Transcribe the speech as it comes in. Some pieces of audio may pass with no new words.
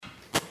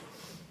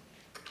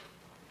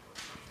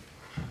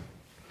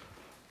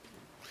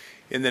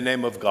In the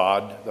name of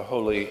God, the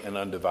Holy and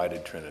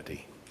Undivided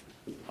Trinity.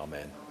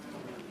 Amen.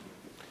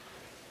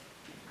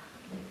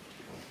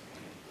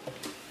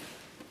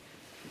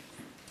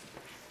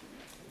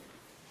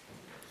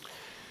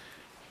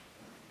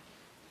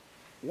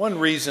 One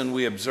reason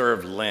we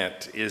observe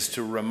Lent is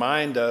to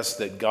remind us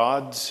that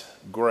God's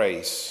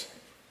grace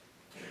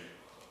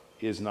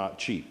is not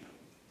cheap.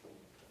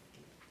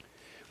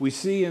 We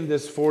see in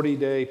this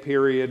 40-day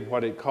period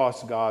what it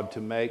costs God to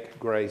make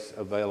grace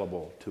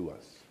available to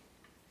us.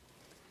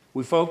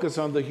 We focus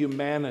on the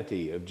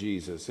humanity of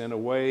Jesus in a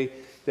way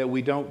that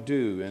we don't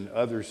do in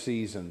other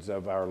seasons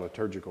of our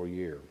liturgical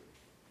year.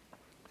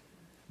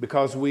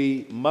 Because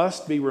we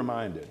must be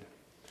reminded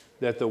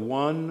that the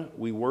one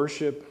we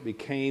worship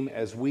became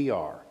as we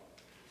are,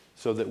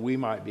 so that we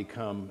might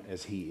become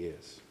as he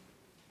is.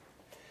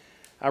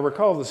 I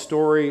recall the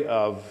story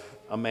of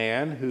a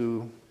man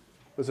who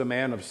was a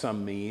man of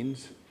some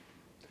means,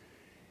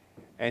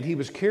 and he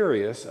was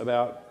curious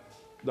about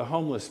the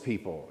homeless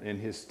people in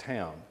his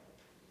town.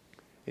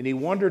 And he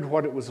wondered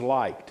what it was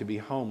like to be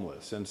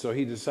homeless. And so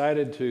he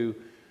decided to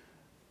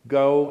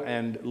go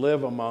and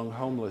live among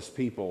homeless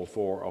people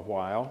for a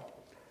while.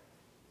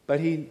 But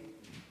he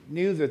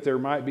knew that there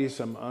might be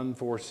some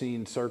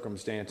unforeseen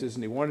circumstances,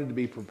 and he wanted to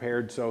be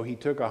prepared, so he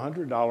took a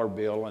 $100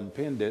 bill and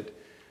pinned it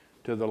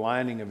to the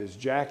lining of his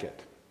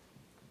jacket.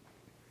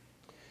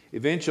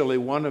 Eventually,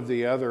 one of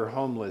the other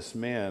homeless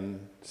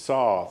men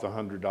saw the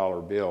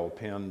 $100 bill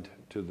pinned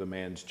to the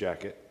man's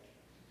jacket,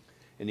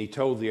 and he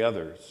told the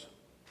others.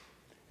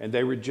 And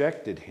they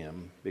rejected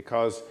him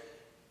because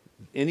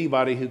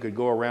anybody who could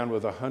go around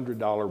with a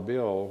 $100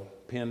 bill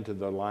pinned to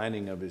the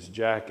lining of his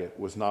jacket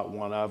was not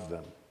one of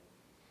them.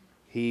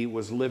 He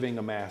was living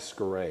a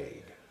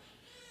masquerade.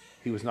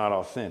 He was not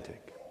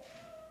authentic.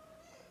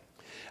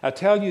 I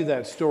tell you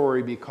that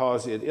story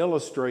because it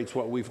illustrates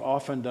what we've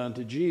often done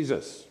to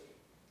Jesus.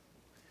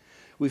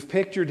 We've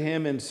pictured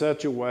him in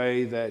such a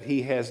way that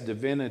he has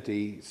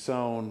divinity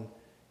sewn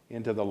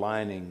into the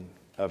lining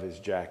of his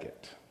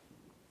jacket,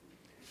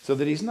 so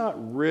that he's not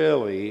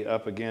really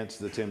up against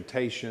the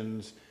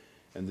temptations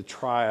and the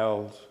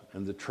trials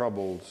and the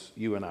troubles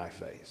you and I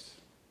face.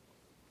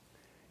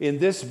 In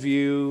this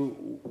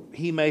view,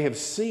 he may have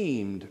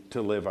seemed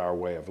to live our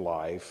way of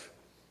life,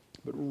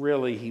 but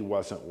really he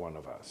wasn't one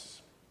of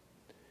us.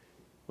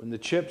 When the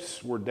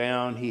chips were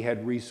down, he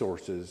had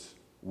resources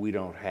we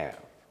don't have.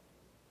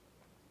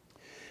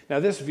 Now,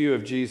 this view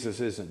of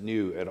Jesus isn't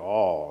new at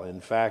all. In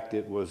fact,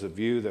 it was a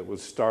view that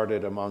was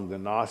started among the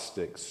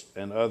Gnostics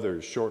and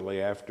others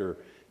shortly after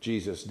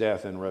Jesus'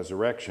 death and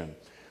resurrection.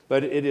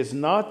 But it is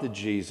not the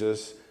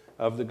Jesus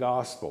of the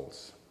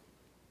Gospels.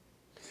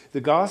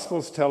 The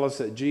Gospels tell us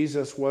that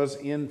Jesus was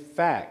in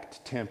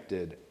fact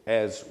tempted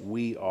as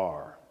we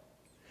are.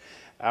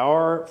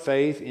 Our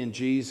faith in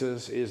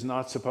Jesus is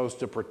not supposed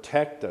to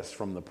protect us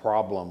from the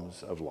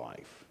problems of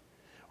life,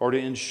 or to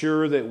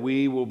ensure that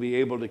we will be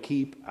able to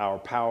keep our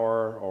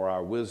power or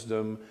our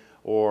wisdom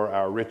or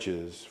our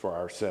riches for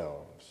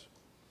ourselves.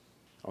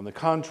 On the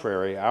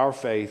contrary, our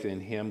faith in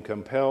him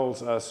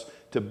compels us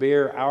to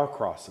bear our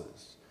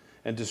crosses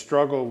and to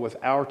struggle with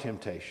our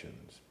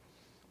temptations,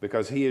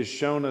 because he has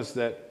shown us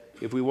that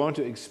if we want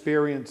to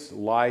experience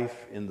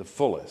life in the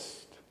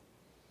fullest,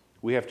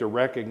 we have to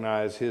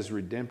recognize his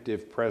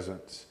redemptive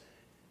presence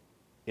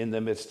in the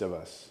midst of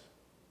us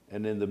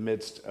and in the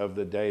midst of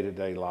the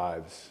day-to-day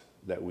lives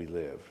that we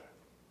live.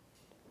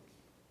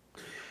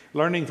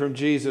 Learning from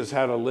Jesus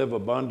how to live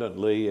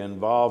abundantly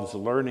involves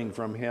learning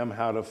from him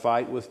how to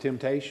fight with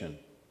temptation.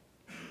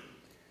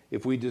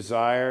 If we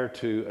desire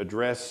to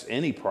address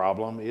any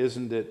problem,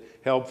 isn't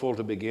it helpful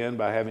to begin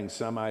by having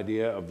some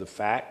idea of the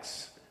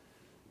facts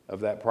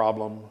of that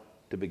problem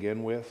to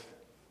begin with?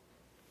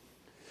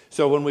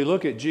 So when we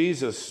look at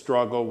Jesus'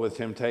 struggle with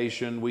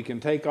temptation, we can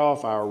take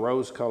off our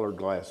rose-colored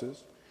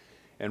glasses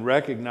and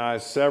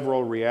recognize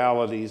several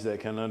realities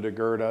that can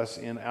undergird us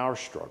in our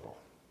struggle.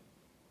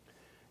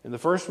 And the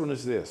first one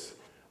is this: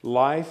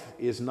 life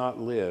is not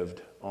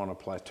lived on a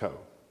plateau.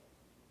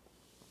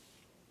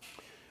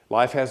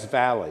 Life has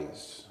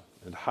valleys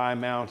and high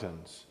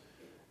mountains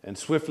and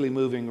swiftly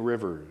moving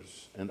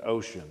rivers and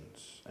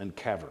oceans and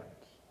caverns.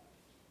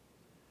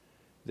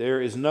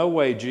 There is no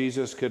way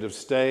Jesus could have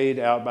stayed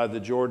out by the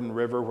Jordan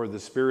River where the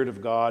Spirit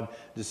of God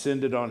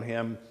descended on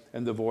him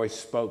and the voice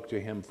spoke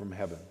to him from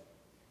heaven.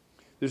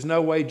 There's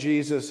no way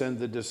Jesus and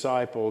the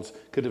disciples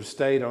could have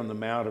stayed on the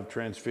Mount of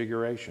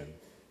Transfiguration.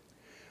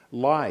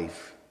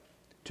 Life,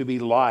 to be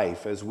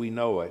life as we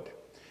know it,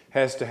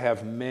 has to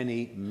have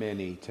many,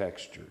 many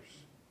textures.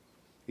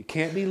 It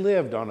can't be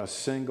lived on a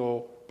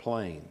single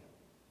plane.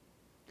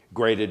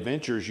 Great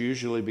adventures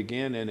usually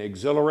begin in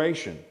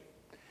exhilaration,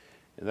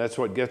 and that's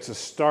what gets us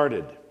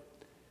started.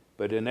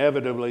 But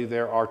inevitably,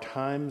 there are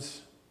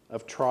times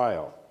of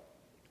trial.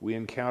 We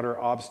encounter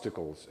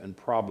obstacles and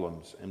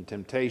problems and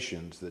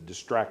temptations that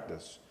distract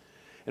us.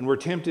 And we're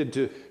tempted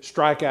to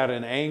strike out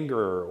in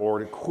anger or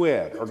to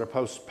quit or to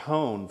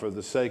postpone for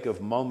the sake of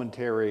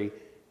momentary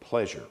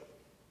pleasure.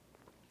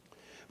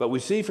 But we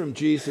see from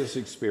Jesus'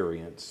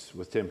 experience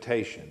with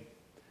temptation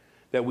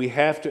that we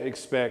have to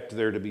expect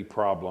there to be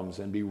problems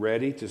and be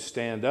ready to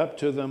stand up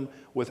to them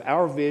with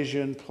our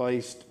vision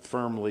placed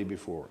firmly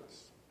before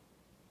us.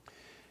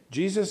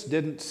 Jesus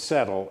didn't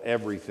settle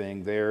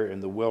everything there in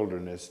the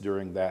wilderness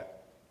during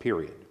that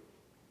period.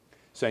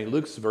 St.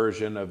 Luke's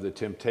version of the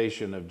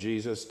temptation of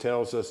Jesus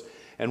tells us,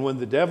 "And when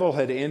the devil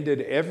had ended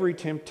every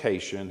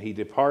temptation, he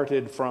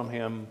departed from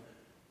him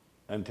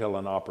until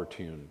an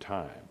opportune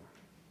time."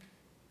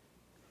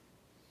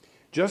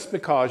 Just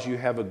because you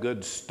have a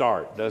good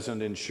start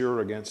doesn't ensure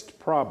against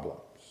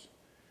problems.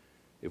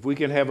 If we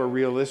can have a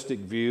realistic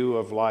view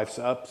of life's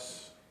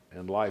ups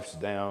and life's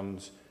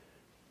downs,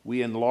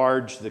 we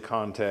enlarge the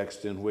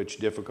context in which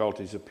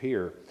difficulties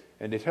appear,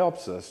 and it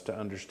helps us to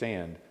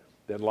understand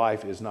that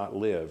life is not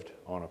lived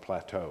on a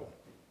plateau.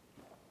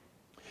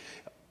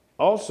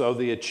 Also,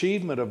 the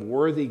achievement of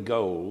worthy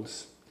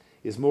goals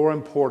is more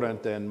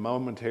important than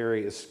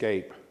momentary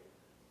escape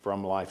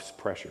from life's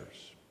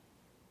pressures.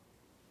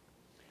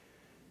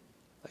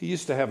 I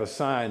used to have a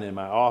sign in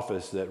my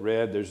office that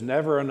read, "There's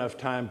never enough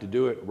time to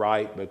do it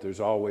right, but there's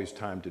always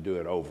time to do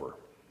it over."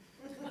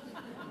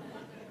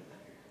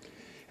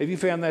 Have you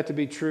found that to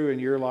be true in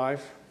your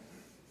life?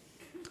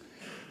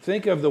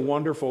 Think of the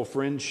wonderful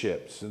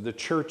friendships and the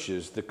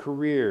churches, the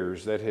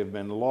careers that have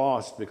been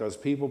lost because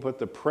people put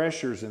the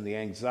pressures and the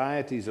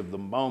anxieties of the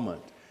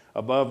moment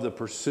above the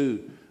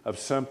pursuit of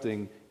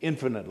something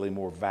infinitely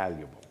more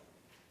valuable.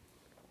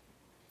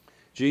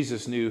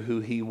 Jesus knew who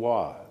he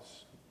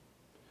was,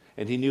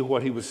 and he knew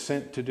what he was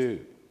sent to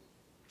do.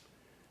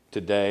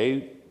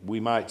 Today, we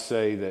might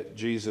say that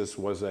Jesus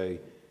was a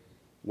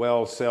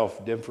well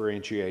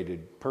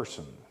self-differentiated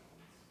person.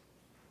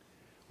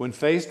 When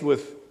faced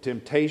with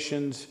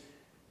temptations,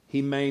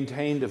 he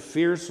maintained a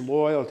fierce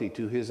loyalty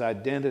to his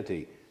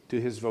identity, to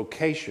his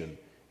vocation,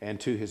 and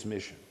to his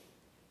mission.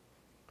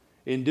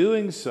 In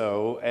doing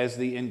so, as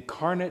the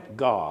incarnate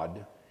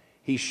God,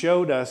 he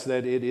showed us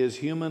that it is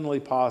humanly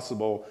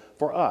possible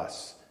for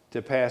us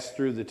to pass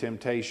through the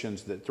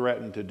temptations that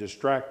threaten to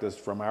distract us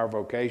from our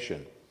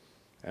vocation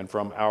and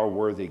from our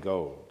worthy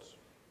goals.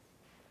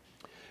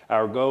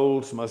 Our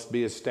goals must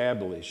be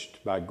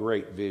established by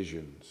great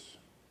visions,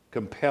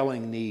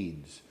 compelling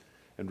needs,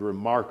 and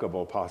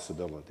remarkable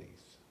possibilities.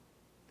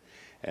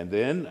 And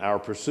then our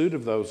pursuit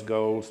of those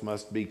goals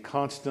must be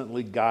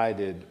constantly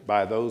guided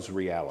by those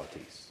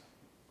realities.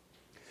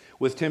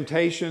 With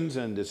temptations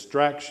and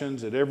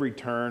distractions at every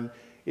turn,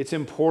 it's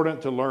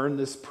important to learn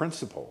this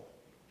principle.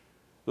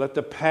 Let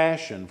the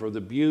passion for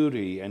the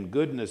beauty and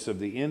goodness of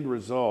the end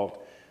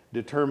result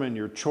determine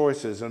your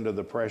choices under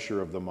the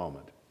pressure of the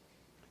moment.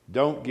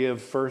 Don't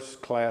give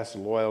first-class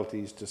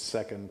loyalties to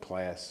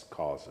second-class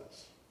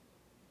causes.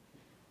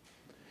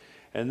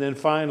 And then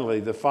finally,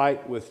 the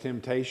fight with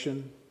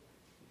temptation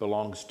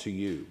belongs to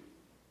you.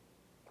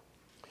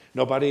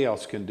 Nobody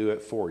else can do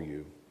it for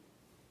you.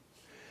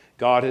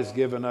 God has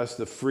given us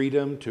the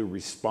freedom to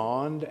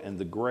respond and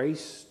the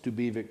grace to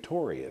be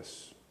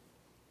victorious.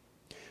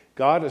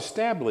 God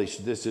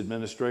established this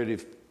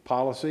administrative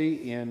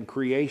policy in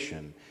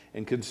creation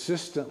and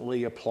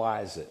consistently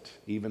applies it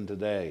even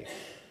today.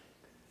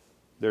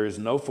 There is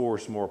no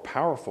force more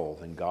powerful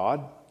than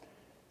God.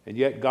 And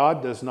yet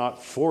God does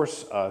not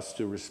force us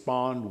to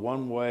respond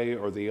one way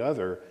or the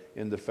other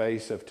in the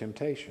face of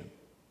temptation.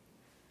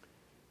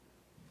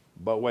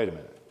 But wait a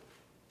minute.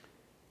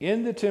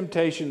 In the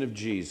temptation of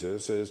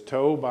Jesus, as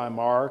told by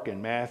Mark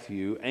and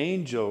Matthew,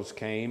 angels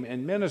came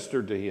and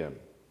ministered to him.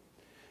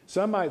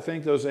 Some might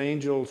think those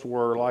angels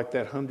were like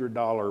that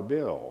 $100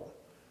 bill,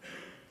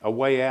 a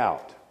way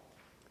out,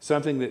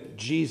 something that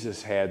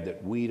Jesus had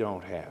that we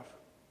don't have.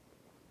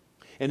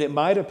 And it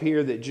might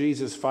appear that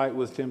Jesus' fight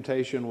with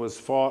temptation was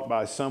fought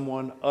by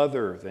someone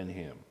other than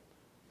him,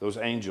 those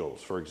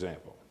angels, for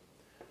example.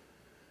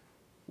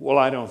 Well,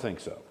 I don't think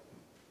so.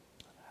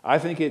 I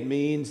think it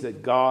means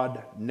that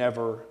God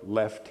never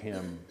left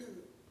him,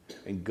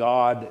 and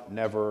God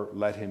never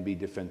let him be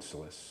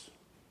defenseless.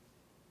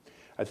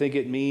 I think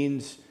it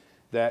means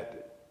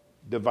that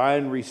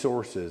divine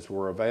resources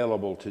were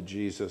available to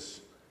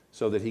Jesus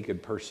so that he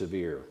could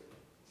persevere.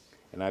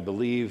 And I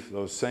believe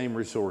those same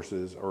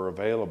resources are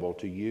available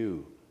to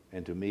you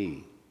and to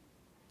me.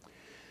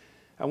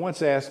 I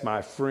once asked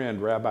my friend,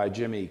 Rabbi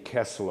Jimmy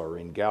Kessler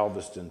in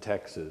Galveston,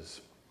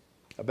 Texas,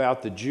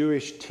 about the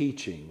Jewish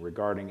teaching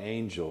regarding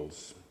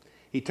angels.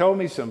 He told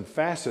me some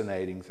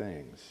fascinating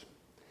things.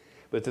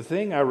 But the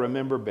thing I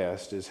remember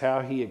best is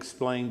how he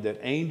explained that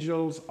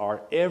angels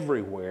are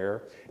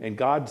everywhere and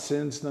God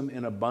sends them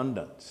in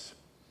abundance.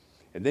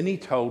 And then he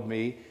told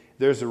me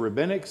there's a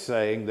rabbinic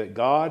saying that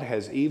God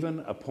has even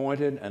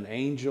appointed an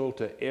angel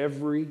to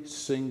every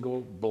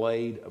single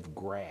blade of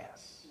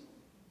grass.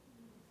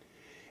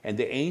 And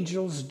the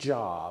angel's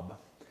job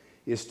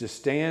is to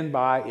stand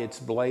by its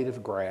blade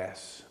of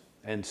grass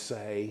and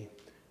say,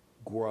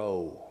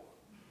 "Grow,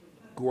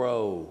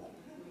 grow,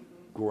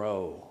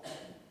 grow."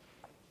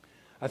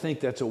 I think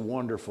that's a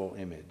wonderful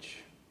image.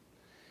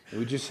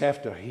 And we just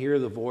have to hear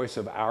the voice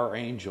of our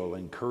angel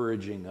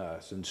encouraging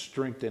us and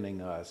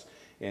strengthening us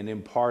and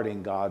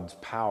imparting God's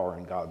power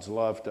and God's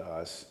love to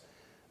us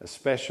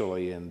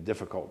especially in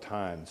difficult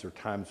times or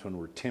times when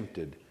we're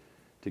tempted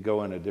to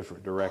go in a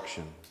different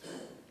direction.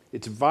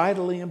 It's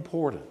vitally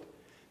important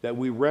that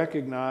we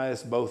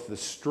recognize both the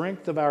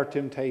strength of our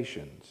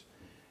temptations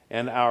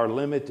and our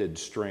limited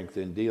strength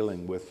in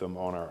dealing with them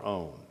on our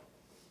own.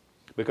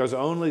 Because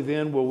only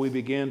then will we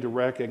begin to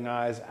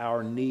recognize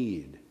our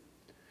need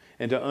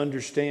and to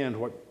understand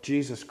what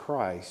Jesus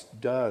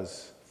Christ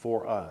does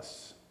for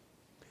us.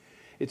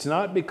 It's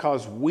not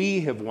because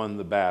we have won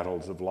the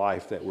battles of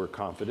life that we're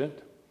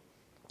confident,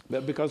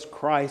 but because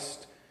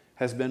Christ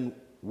has been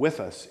with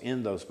us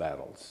in those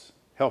battles,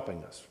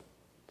 helping us.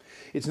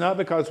 It's not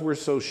because we're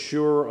so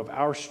sure of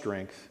our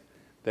strength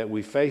that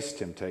we face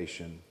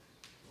temptation,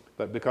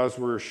 but because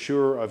we're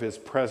sure of His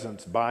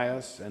presence by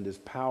us and His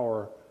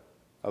power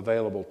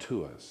available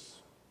to us.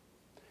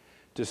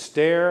 To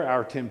stare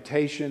our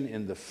temptation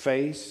in the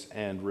face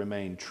and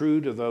remain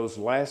true to those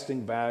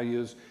lasting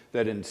values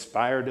that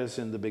inspired us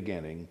in the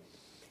beginning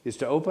is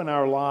to open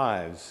our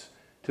lives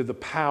to the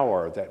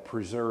power that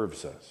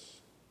preserves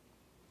us.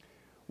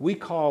 We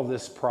call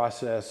this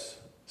process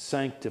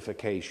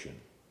sanctification,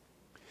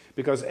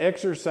 because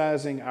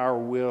exercising our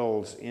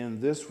wills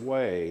in this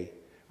way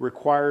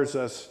requires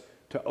us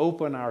to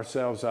open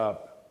ourselves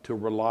up to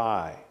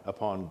rely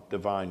upon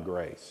divine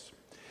grace.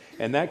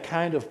 And that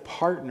kind of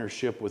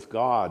partnership with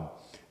God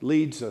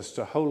leads us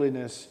to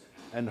holiness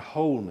and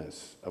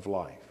wholeness of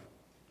life.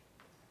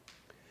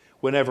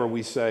 Whenever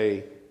we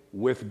say,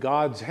 "With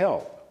God's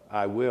help,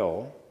 I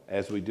will,"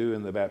 as we do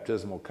in the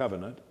baptismal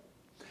covenant,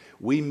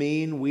 we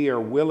mean we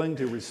are willing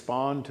to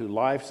respond to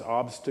life's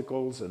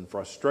obstacles and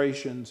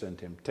frustrations and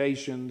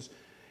temptations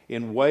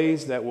in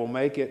ways that will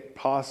make it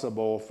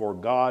possible for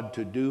God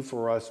to do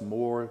for us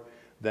more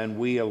than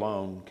we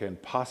alone can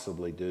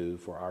possibly do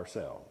for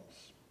ourselves.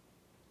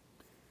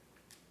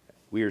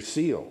 We are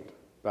sealed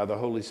by the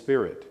Holy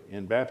Spirit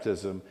in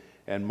baptism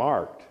and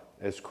marked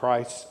as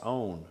Christ's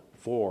own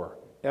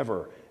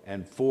forever,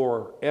 and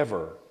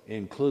forever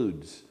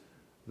includes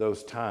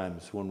those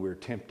times when we're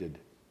tempted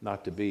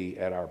not to be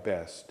at our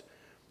best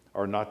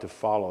or not to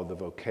follow the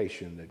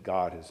vocation that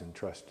God has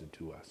entrusted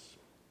to us.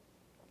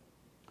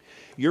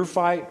 Your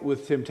fight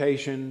with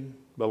temptation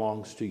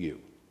belongs to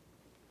you,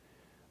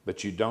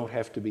 but you don't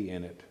have to be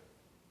in it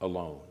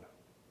alone,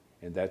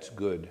 and that's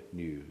good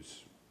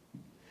news.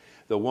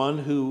 The one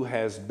who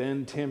has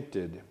been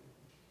tempted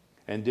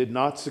and did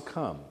not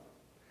succumb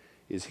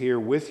is here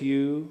with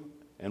you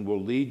and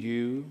will lead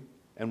you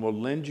and will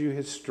lend you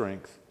His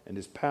strength and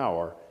His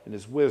power and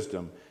His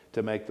wisdom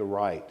to make the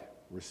right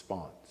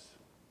response.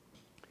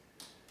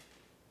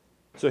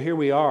 So here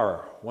we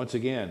are once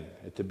again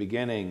at the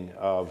beginning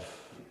of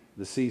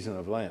the season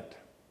of Lent.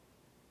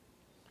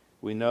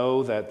 We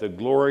know that the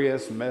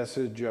glorious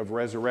message of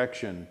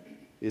resurrection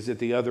is at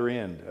the other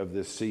end of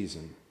this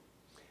season.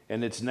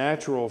 And it's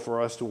natural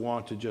for us to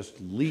want to just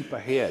leap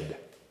ahead.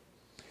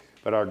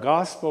 But our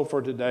gospel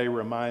for today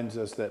reminds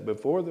us that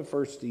before the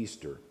first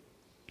Easter,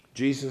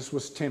 Jesus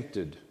was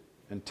tempted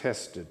and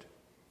tested.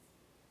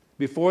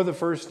 Before the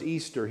first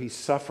Easter, He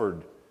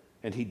suffered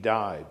and He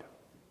died.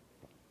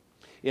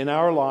 In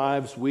our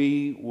lives,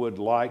 we would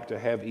like to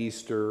have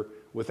Easter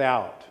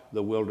without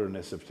the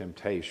wilderness of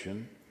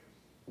temptation,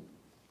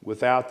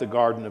 without the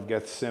Garden of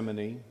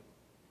Gethsemane,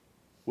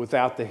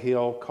 without the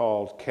hill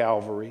called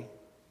Calvary.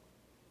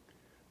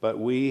 But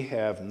we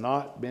have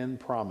not been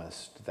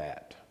promised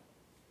that.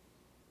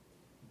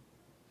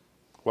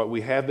 What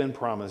we have been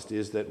promised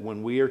is that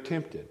when we are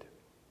tempted,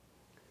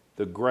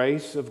 the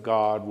grace of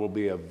God will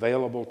be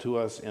available to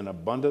us in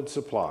abundant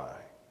supply,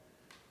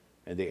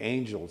 and the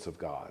angels of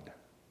God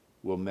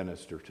will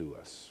minister to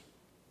us.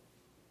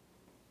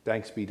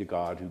 Thanks be to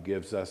God who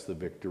gives us the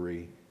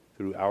victory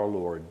through our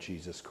Lord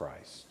Jesus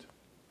Christ.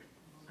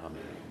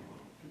 Amen.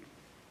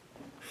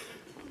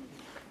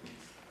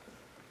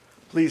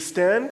 Please stand